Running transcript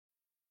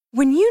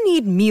When you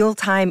need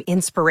mealtime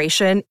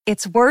inspiration,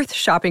 it's worth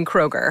shopping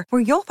Kroger,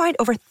 where you'll find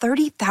over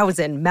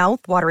 30,000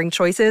 mouth-watering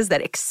choices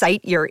that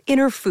excite your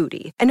inner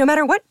foodie. And no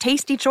matter what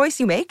tasty choice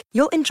you make,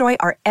 you'll enjoy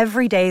our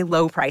everyday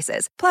low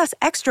prices, plus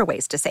extra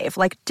ways to save,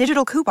 like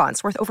digital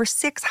coupons worth over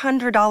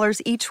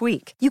 $600 each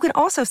week. You can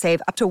also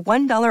save up to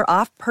 $1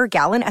 off per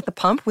gallon at the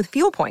pump with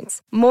fuel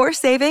points. More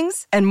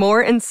savings and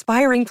more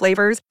inspiring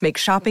flavors make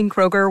shopping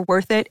Kroger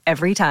worth it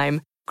every time.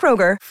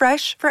 Kroger,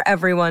 fresh for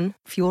everyone.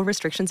 Fuel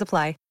restrictions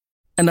apply.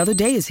 Another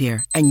day is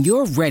here, and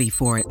you're ready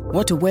for it.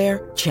 What to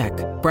wear? Check.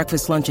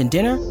 Breakfast, lunch, and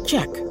dinner?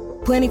 Check.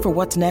 Planning for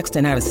what's next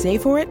and how to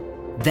save for it?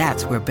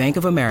 That's where Bank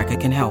of America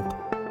can help.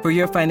 For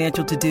your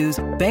financial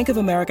to-dos, Bank of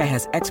America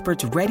has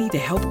experts ready to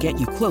help get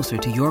you closer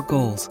to your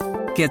goals.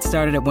 Get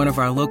started at one of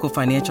our local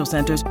financial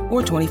centers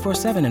or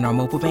 24/7 in our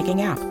mobile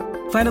banking app.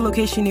 Find a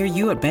location near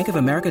you at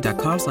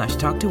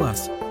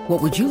bankofamerica.com/talktous.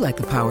 What would you like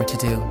the power to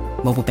do?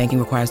 Mobile banking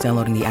requires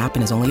downloading the app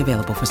and is only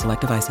available for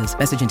select devices.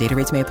 Message and data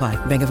rates may apply.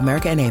 Bank of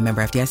America N.A.,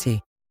 member FDIC.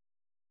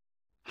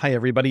 Hi,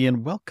 everybody,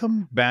 and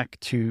welcome back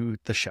to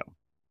the show.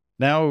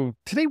 Now,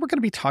 today we're going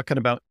to be talking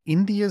about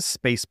India's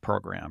space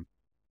program.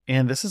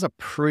 And this is a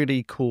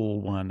pretty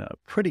cool one, a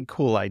pretty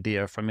cool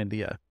idea from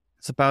India.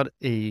 It's about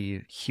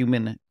a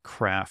human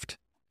craft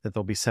that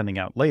they'll be sending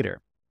out later.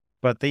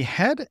 But they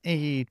had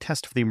a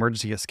test of the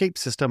emergency escape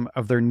system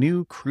of their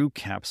new crew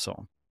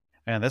capsule.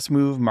 And this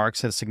move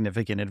marks a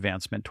significant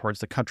advancement towards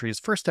the country's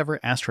first ever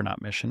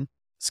astronaut mission,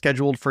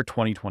 scheduled for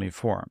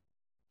 2024,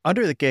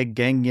 under the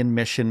Gaganyaan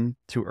mission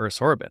to Earth's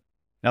orbit.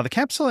 Now, the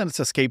capsule and its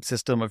escape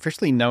system,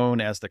 officially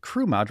known as the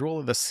Crew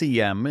Module, the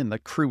CM, and the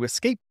Crew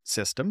Escape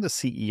System, the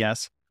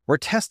CES, were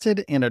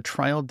tested in a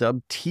trial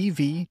dubbed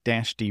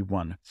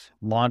TV-D1,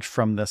 launched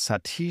from the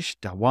Satish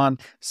Dhawan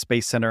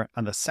Space Center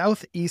on the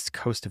southeast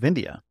coast of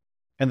India.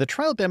 And the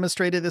trial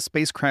demonstrated the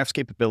spacecraft's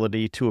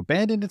capability to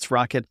abandon its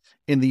rocket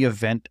in the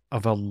event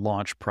of a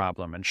launch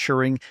problem,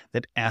 ensuring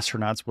that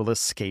astronauts will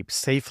escape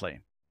safely.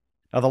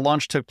 Now, the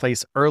launch took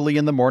place early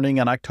in the morning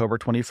on October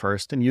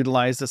 21st and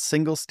utilized a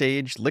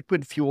single-stage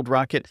liquid-fueled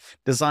rocket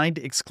designed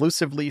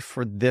exclusively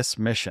for this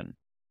mission.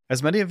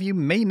 As many of you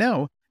may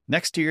know,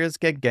 next year's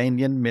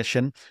Gaganyaan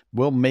mission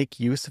will make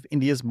use of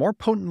India's more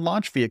potent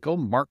launch vehicle,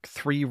 Mark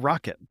III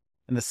rocket,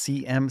 and the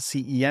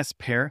CM-CES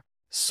pair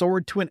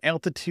soared to an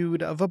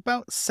altitude of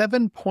about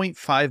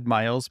 7.5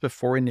 miles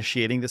before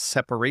initiating the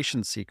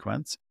separation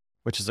sequence,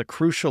 which is a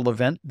crucial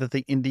event that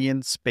the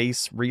Indian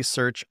Space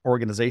Research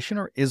Organization,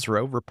 or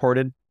Isro,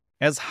 reported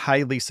as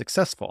highly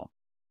successful.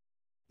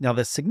 Now,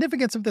 the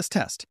significance of this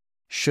test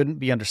shouldn't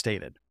be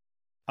understated.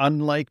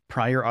 Unlike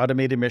prior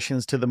automated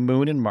missions to the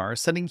Moon and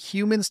Mars, sending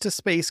humans to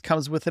space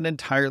comes with an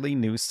entirely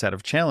new set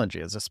of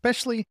challenges,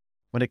 especially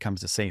when it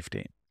comes to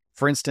safety.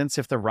 For instance,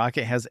 if the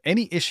rocket has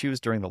any issues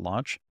during the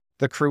launch,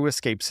 the crew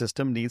escape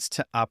system needs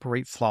to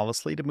operate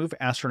flawlessly to move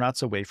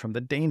astronauts away from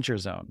the danger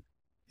zone.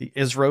 The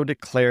ISRO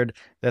declared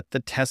that the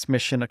test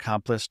mission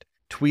accomplished,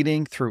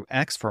 tweeting through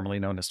X, formerly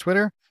known as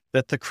Twitter,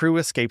 that the crew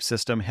escape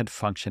system had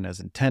functioned as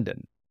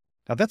intended.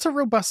 Now, that's a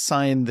robust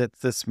sign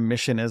that this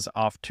mission is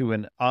off to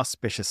an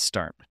auspicious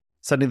start,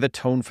 setting the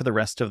tone for the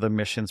rest of the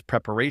mission's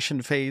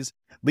preparation phase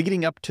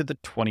leading up to the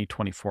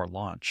 2024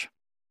 launch.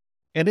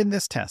 And in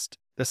this test,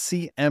 the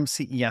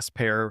CM-CES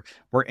pair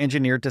were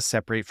engineered to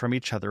separate from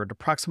each other at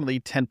approximately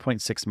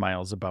 10.6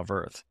 miles above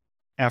Earth.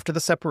 After the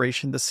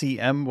separation, the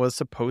CM was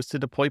supposed to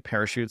deploy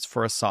parachutes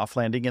for a soft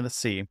landing in the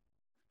sea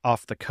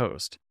off the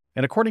coast.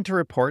 And according to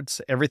reports,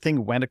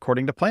 everything went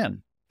according to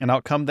plan, an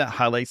outcome that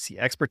highlights the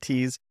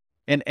expertise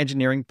and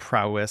engineering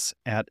prowess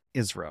at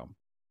ISRO.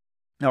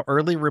 Now,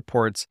 early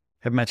reports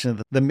have mentioned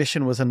that the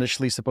mission was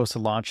initially supposed to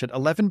launch at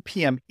 11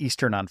 p.m.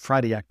 Eastern on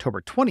Friday,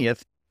 October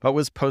 20th, but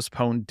was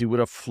postponed due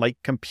to flight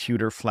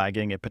computer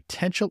flagging a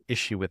potential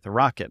issue with the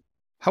rocket.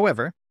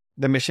 However,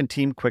 the mission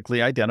team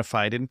quickly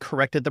identified and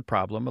corrected the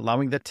problem,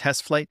 allowing the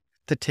test flight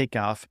to take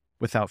off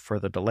without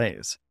further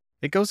delays.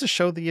 It goes to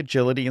show the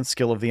agility and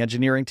skill of the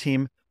engineering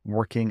team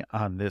working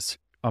on this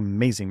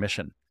amazing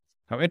mission.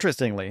 Now,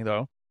 interestingly,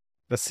 though,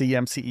 the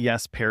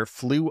CM-CES pair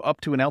flew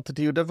up to an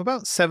altitude of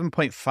about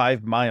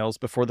 7.5 miles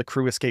before the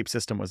crew escape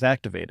system was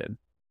activated.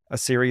 A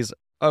series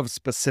of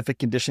specific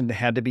conditions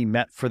had to be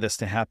met for this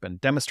to happen,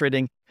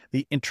 demonstrating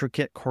the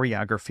intricate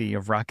choreography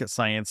of rocket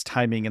science,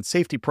 timing, and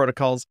safety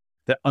protocols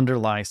that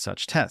underlie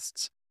such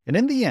tests. And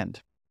in the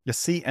end, the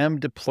CM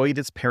deployed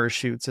its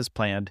parachutes as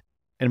planned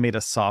and made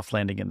a soft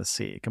landing in the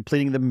sea,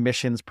 completing the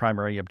mission's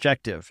primary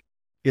objective.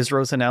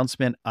 ISRO's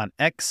announcement on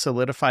X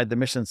solidified the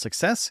mission's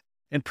success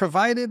and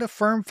provided a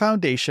firm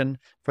foundation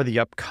for the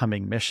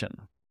upcoming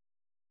mission.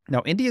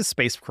 Now, India's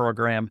space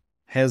program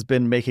has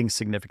been making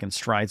significant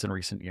strides in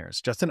recent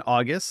years. Just in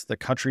August, the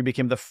country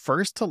became the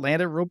first to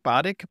land a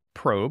robotic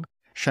probe,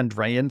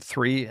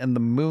 Chandrayaan-3, in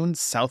the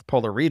Moon's south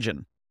polar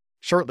region.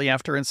 Shortly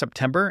after, in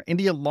September,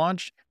 India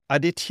launched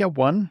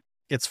Aditya-1,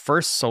 its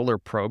first solar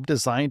probe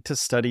designed to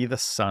study the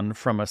sun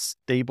from a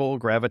stable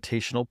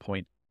gravitational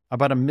point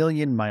about 1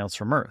 million miles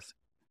from Earth.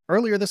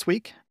 Earlier this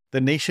week,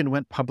 the nation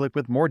went public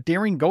with more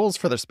daring goals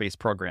for their space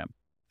program.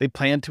 They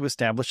plan to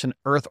establish an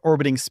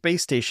Earth-orbiting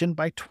space station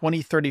by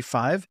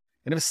 2035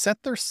 and have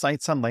set their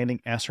sights on landing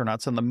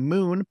astronauts on the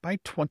moon by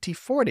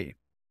 2040.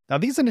 Now,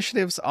 these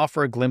initiatives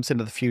offer a glimpse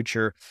into the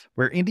future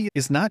where India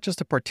is not just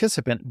a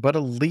participant, but a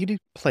leading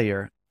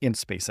player in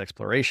space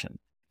exploration.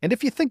 And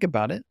if you think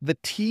about it, the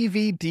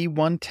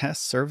TVD-1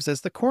 test serves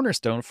as the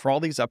cornerstone for all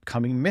these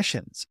upcoming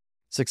missions.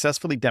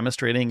 Successfully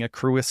demonstrating a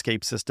crew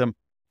escape system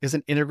is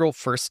an integral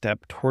first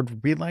step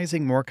toward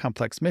realizing more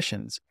complex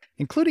missions,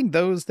 including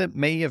those that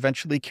may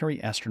eventually carry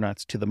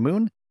astronauts to the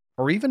moon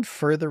or even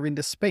further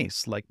into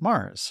space, like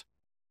Mars.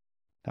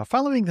 Now,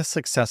 following the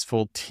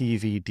successful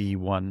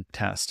TVD-1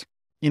 test,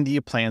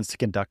 India plans to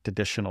conduct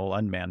additional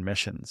unmanned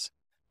missions.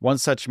 One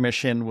such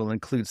mission will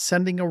include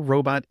sending a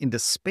robot into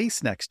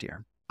space next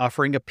year,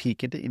 offering a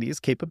peek into India's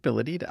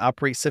capability to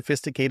operate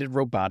sophisticated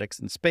robotics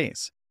in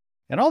space.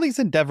 And all these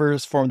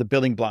endeavors form the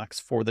building blocks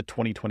for the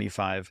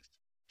 2025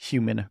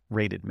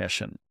 human-rated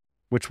mission,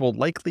 which will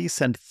likely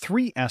send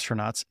 3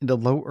 astronauts into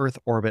low Earth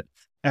orbit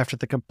after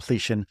the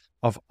completion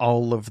of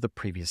all of the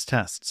previous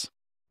tests.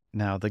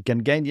 Now, the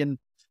Gaganyaan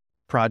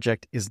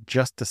project is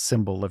just a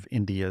symbol of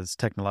India's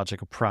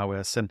technological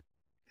prowess, and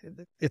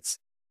it's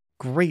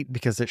great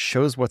because it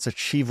shows what's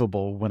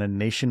achievable when a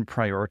nation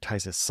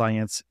prioritizes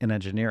science and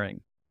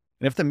engineering.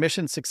 And if the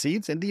mission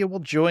succeeds, India will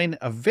join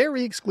a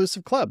very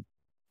exclusive club,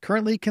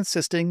 currently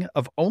consisting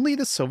of only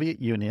the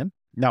Soviet Union,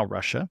 now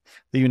Russia,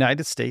 the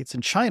United States,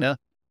 and China,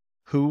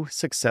 who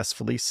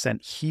successfully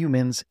sent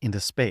humans into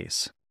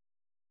space.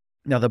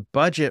 Now, the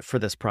budget for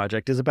this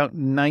project is about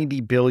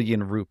 90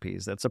 billion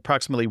rupees. That's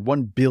approximately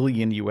 $1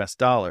 billion US,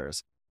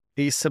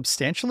 a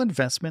substantial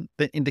investment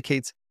that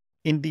indicates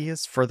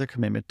India's further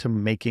commitment to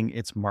making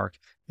its mark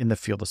in the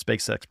field of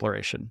space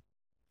exploration.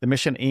 The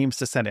mission aims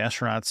to send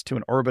astronauts to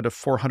an orbit of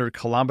 400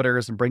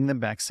 kilometers and bring them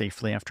back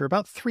safely after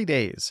about 3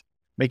 days,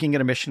 making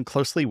it a mission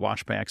closely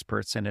watched by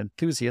experts and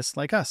enthusiasts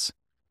like us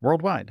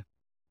worldwide.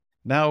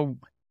 Now,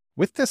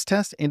 with this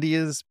test,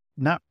 India's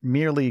not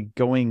merely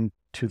going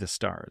to the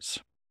stars.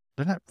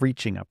 They're not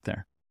reaching up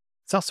there.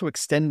 It's also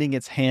extending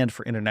its hand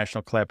for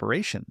international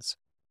collaborations.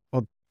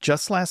 Well,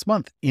 just last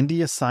month,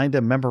 India signed a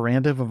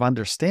Memorandum of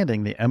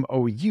Understanding, the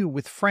MOU,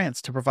 with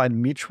France to provide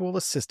mutual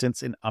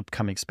assistance in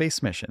upcoming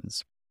space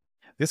missions.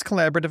 This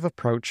collaborative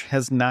approach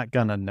has not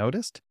gone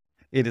unnoticed.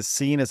 It is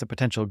seen as a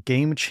potential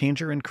game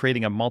changer in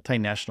creating a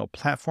multinational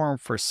platform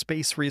for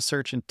space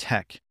research and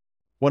tech.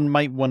 One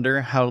might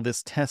wonder how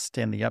this test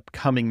and the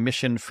upcoming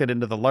mission fit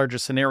into the larger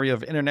scenario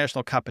of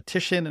international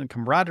competition and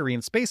camaraderie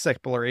in space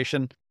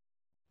exploration.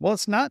 Well,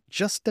 it's not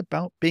just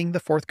about being the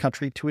 4th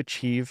country to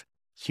achieve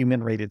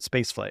human-rated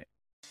spaceflight.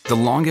 The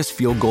longest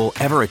field goal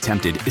ever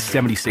attempted is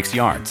 76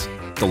 yards.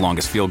 The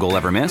longest field goal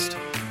ever missed?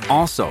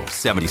 Also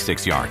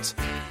 76 yards.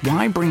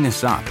 Why bring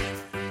this up?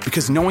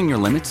 Because knowing your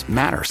limits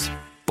matters,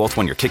 both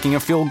when you're kicking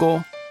a field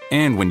goal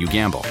and when you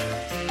gamble.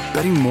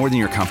 Betting more than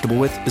you're comfortable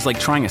with is like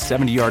trying a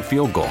 70-yard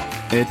field goal.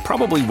 It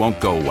probably won't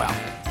go well.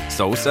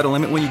 So set a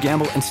limit when you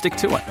gamble and stick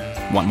to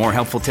it. Want more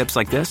helpful tips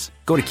like this?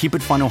 Go to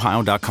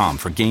keepitfunohio.com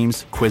for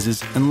games,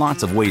 quizzes, and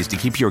lots of ways to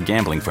keep your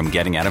gambling from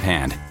getting out of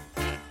hand.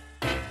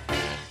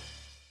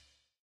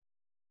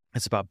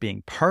 It's about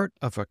being part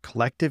of a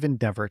collective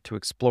endeavor to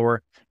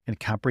explore and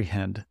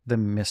comprehend the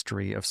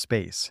mystery of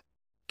space.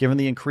 Given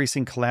the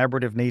increasing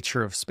collaborative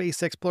nature of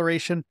space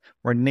exploration,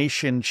 where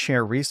nations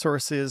share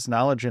resources,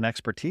 knowledge, and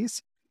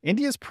expertise,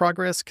 India's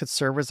progress could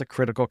serve as a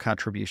critical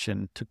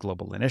contribution to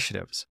global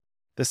initiatives.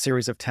 This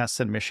series of tests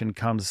and mission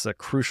comes at a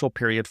crucial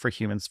period for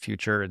humans'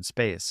 future in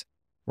space.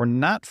 We're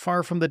not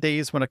far from the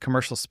days when a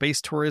commercial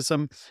space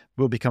tourism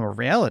will become a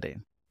reality,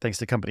 thanks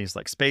to companies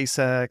like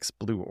SpaceX,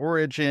 Blue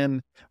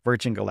Origin,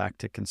 Virgin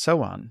Galactic, and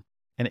so on.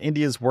 And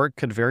India's work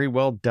could very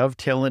well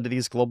dovetail into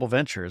these global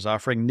ventures,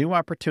 offering new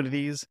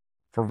opportunities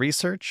for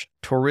research,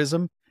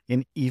 tourism,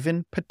 and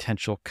even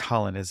potential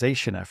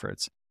colonization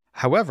efforts.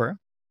 However,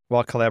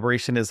 while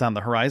collaboration is on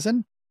the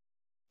horizon,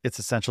 it's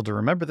essential to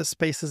remember that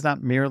space is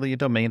not merely a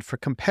domain for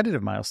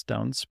competitive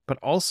milestones, but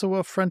also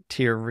a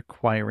frontier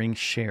requiring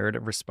shared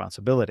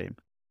responsibility.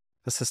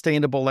 The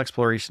sustainable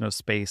exploration of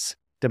space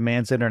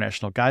demands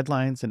international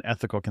guidelines and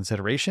ethical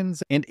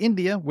considerations, and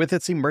India, with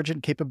its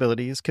emergent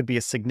capabilities, could be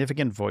a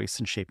significant voice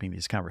in shaping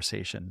these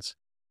conversations.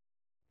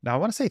 Now, I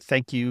want to say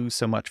thank you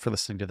so much for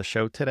listening to the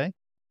show today.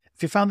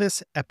 If you found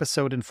this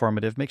episode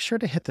informative, make sure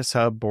to hit the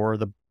sub or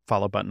the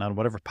follow button on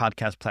whatever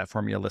podcast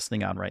platform you're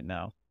listening on right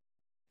now.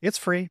 It's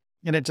free,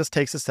 and it just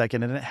takes a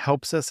second, and it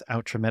helps us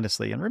out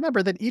tremendously. And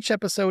remember that each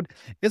episode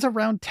is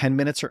around 10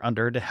 minutes or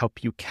under to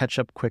help you catch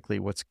up quickly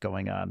what's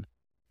going on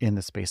in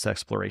the space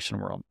exploration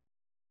world.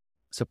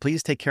 So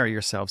please take care of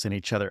yourselves and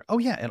each other. Oh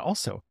yeah, and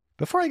also,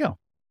 before I go,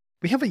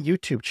 we have a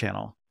YouTube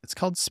channel. It's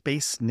called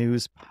Space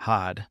News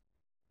Pod.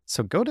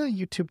 So go to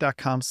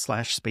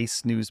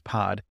youtube.com/Space News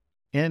Pod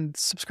and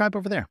subscribe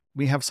over there.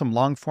 We have some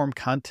long form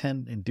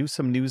content and do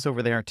some news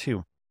over there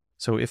too.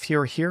 So if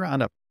you're here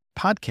on a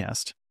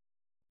podcast,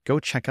 go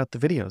check out the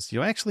videos.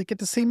 You'll actually get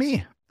to see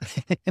me,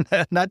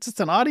 not just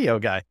an audio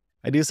guy.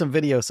 I do some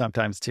video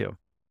sometimes too.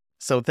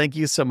 So thank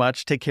you so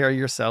much. Take care of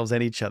yourselves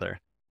and each other,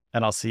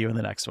 and I'll see you in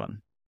the next one.